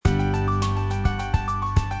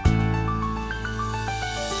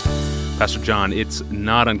Pastor John, it's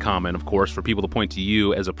not uncommon, of course, for people to point to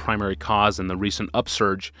you as a primary cause in the recent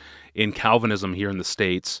upsurge in Calvinism here in the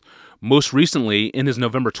States. Most recently, in his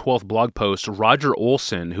November 12th blog post, Roger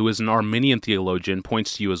Olson, who is an Arminian theologian,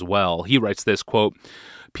 points to you as well. He writes this, quote,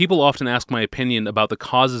 "People often ask my opinion about the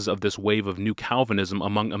causes of this wave of new Calvinism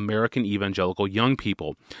among American evangelical young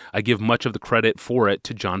people. I give much of the credit for it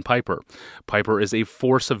to John Piper. Piper is a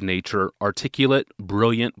force of nature, articulate,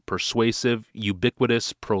 brilliant, persuasive,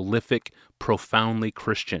 ubiquitous, prolific, profoundly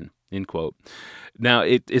Christian." End quote. Now,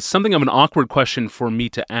 it's something of an awkward question for me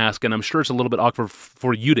to ask, and I'm sure it's a little bit awkward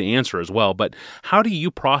for you to answer as well, but how do you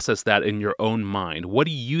process that in your own mind? What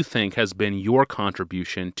do you think has been your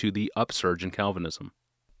contribution to the upsurge in Calvinism?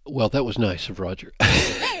 Well, that was nice of Roger.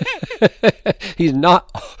 He's not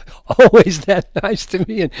always that nice to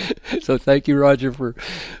me, and so thank you, Roger, for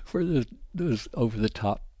those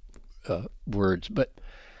over-the-top words. But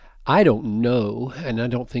I don't know, and I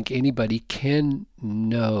don't think anybody can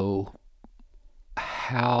know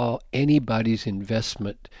how anybody's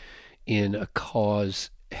investment in a cause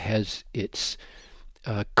has its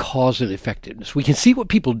causal effectiveness. We can see what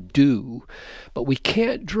people do, but we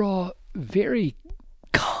can't draw very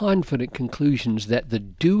confident conclusions that the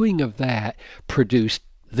doing of that produced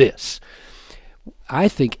this. I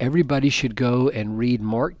think everybody should go and read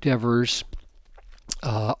Mark Dever's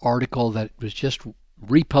article that was just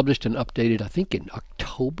republished and updated, I think in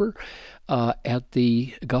October, at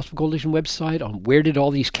the Gospel Coalition website on where did all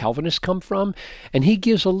these Calvinists come from, and he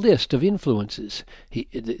gives a list of influences.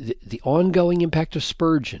 The ongoing impact of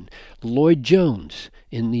Spurgeon, Lloyd Jones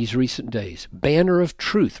in these recent days, Banner of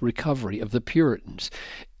Truth recovery of the Puritans,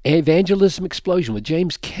 evangelism explosion with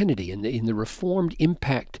James Kennedy and in the Reformed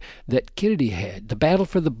impact that Kennedy had. The battle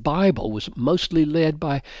for the Bible was mostly led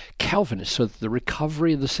by Calvinists, so that the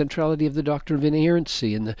recovery of the centrality of the doctrine of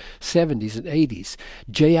inerrancy in the 70s and 80s.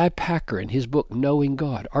 J.I. Packer in his book Knowing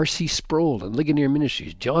God, R.C. Sproul and Ligonier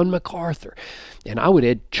Ministries, John MacArthur, and I would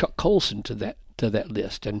add Chuck Colson to that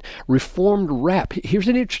list. And Reformed rap. Here's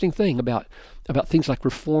an interesting thing about things like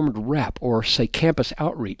Reformed rap or, say, campus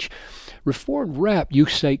outreach. Reformed rap, you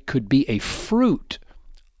say, could be a fruit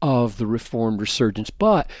of the Reformed resurgence,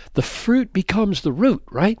 but the fruit becomes the root,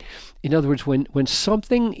 right? In other words, when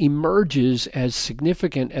something emerges as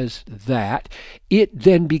significant as that, it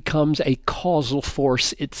then becomes a causal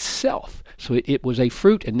force itself. So it was a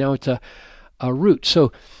fruit, and now it's a root.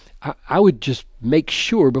 So I would just make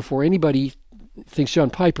sure before anybody thinks John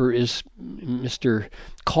Piper is Mr.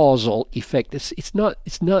 Causal Effect. It's not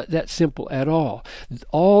that simple at all.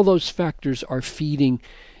 All those factors are feeding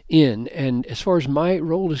in, and as far as my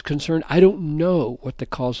role is concerned, I don't know what the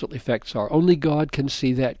causal effects are. Only God can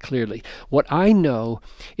see that clearly. What I know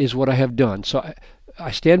is what I have done. So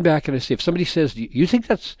I stand back and I say, if somebody says, you think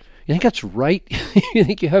that's right? You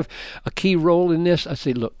think you have a key role in this? I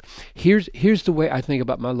say, look, here's the way I think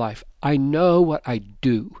about my life. I know what I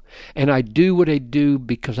do, and I do what I do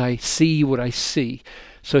because I see what I see.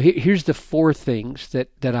 So here's the four things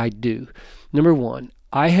that I do. Number one,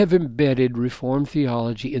 I have embedded Reformed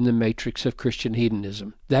theology in the matrix of Christian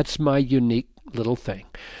hedonism. That's my unique little thing.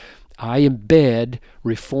 I embed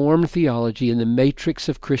Reformed theology in the matrix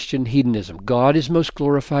of Christian hedonism. God is most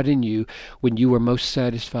glorified in you when you are most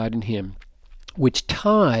satisfied in Him, which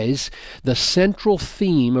ties the central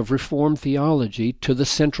theme of Reformed theology to the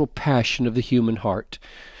central passion of the human heart,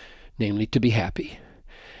 namely to be happy.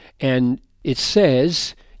 And it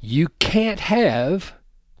says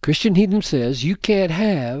Christian hedonism says you can't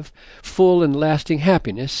have full and lasting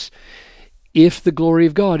happiness if the glory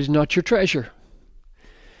of God is not your treasure.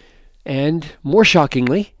 And more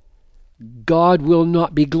shockingly, God will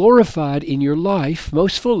not be glorified in your life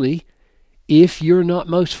most fully if you're not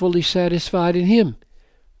most fully satisfied in Him.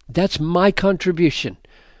 That's my contribution.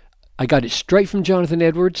 I got it straight from Jonathan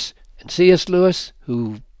Edwards and C.S. Lewis,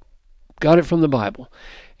 who got it from the Bible.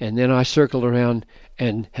 And then I circled around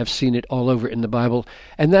and have seen it all over in the Bible.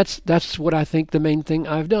 And that's what I think the main thing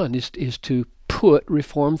I've done is to put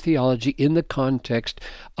Reformed theology in the context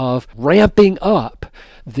of ramping up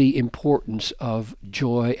the importance of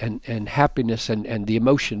joy and happiness and the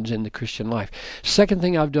emotions in the Christian life. Second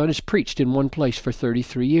thing I've done is preached in one place for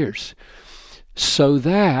 33 years so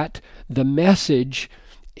that the message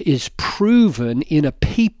is proven in a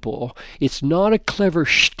people. It's not a clever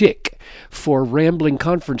shtick for rambling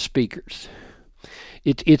conference speakers.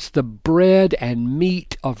 It's the bread and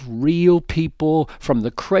meat of real people from the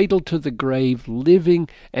cradle to the grave, living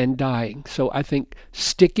and dying. So I think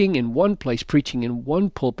sticking in one place, preaching in one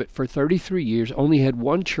pulpit for 33 years, only had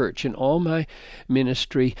one church in all my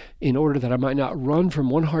ministry in order that I might not run from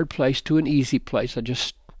one hard place to an easy place. I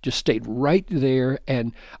just just stayed right there,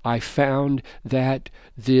 and I found that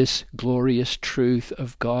this glorious truth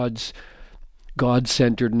of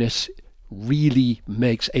God-centeredness really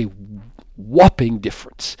makes a whopping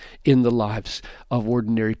difference in the lives of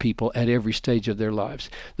ordinary people at every stage of their lives.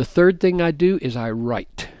 The third thing I do is I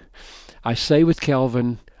write. I say with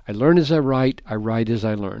Calvin, I learn as I write as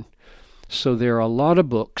I learn. So there are a lot of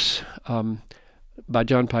books by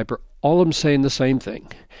John Piper, all of them saying the same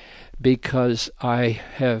thing, because I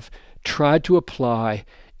have tried to apply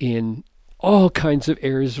in all kinds of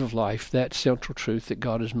areas of life that central truth that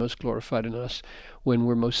God is most glorified in us when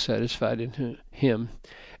we're most satisfied in Him.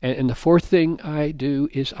 And the fourth thing I do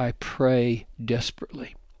is I pray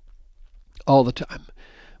desperately all the time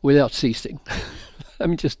without ceasing.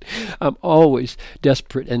 I'm always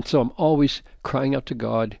desperate, and so I'm always crying out to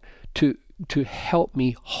God to help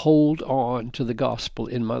me hold on to the gospel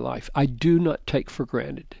in my life. I do not take for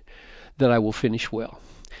granted that I will finish well.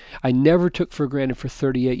 I never took for granted for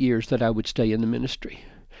 38 years that I would stay in the ministry.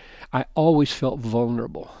 I always felt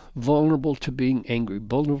vulnerable to being angry,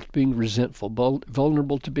 vulnerable to being resentful,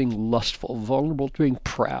 vulnerable to being lustful, vulnerable to being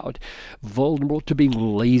proud, vulnerable to being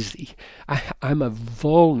lazy. I'm a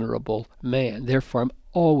vulnerable man. Therefore, I'm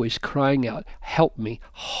always crying out, help me,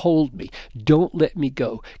 hold me, don't let me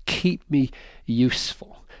go, keep me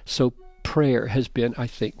useful. So prayer has been, I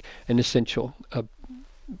think, an essential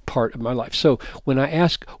part of my life. So when I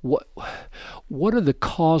ask what are the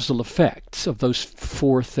causal effects of those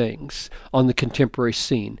four things on the contemporary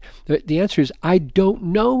scene, the answer is I don't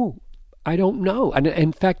know. And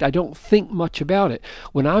in fact, I don't think much about it.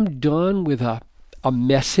 When I'm done with a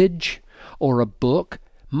message or a book,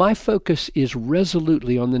 my focus is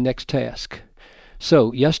resolutely on the next task.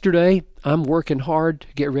 So yesterday, I'm working hard to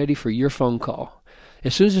get ready for your phone call.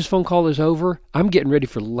 As soon as this phone call is over, I'm getting ready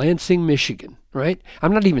for Lansing, Michigan, right?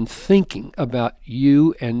 I'm not even thinking about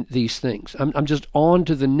you and these things. I'm just on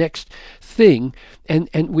to the next thing, and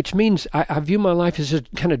which means I view my life as just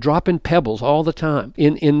kind of dropping pebbles all the time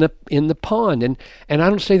in the pond, and I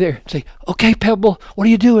don't stay there and say, okay, Pebble, what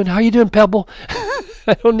are you doing? How are you doing, Pebble?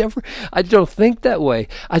 I don't think that way.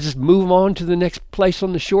 I just move on to the next place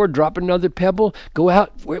on the shore, drop another pebble, go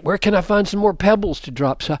out. Where can I find some more pebbles to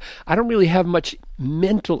drop? So I don't really have much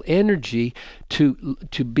mental energy to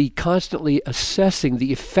be constantly assessing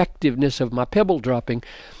the effectiveness of my pebble dropping.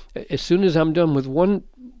 As soon as I'm done with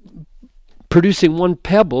producing one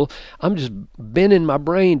pebble, I'm just bending my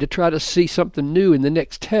brain to try to see something new in the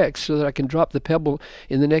next text so that I can drop the pebble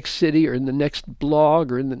in the next city or in the next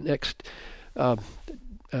blog or in the next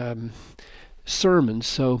sermon.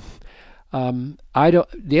 So the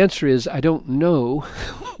answer is I don't know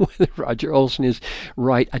whether Roger Olson is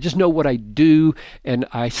right. I just know what I do, and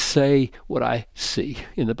I say what I see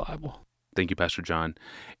in the Bible. Thank you, Pastor John.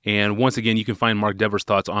 And once again, you can find Mark Dever's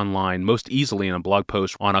thoughts online most easily in a blog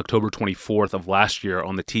post on October 24th of last year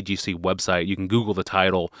on the TGC website. You can Google the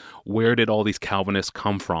title, "Where Did All These Calvinists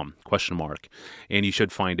Come From?" ? And you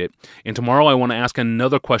should find it. And tomorrow I want to ask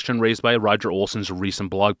another question raised by Roger Olson's recent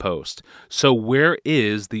blog post. So where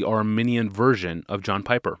is the Arminian version of John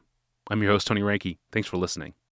Piper? I'm your host, Tony Ranke. Thanks for listening.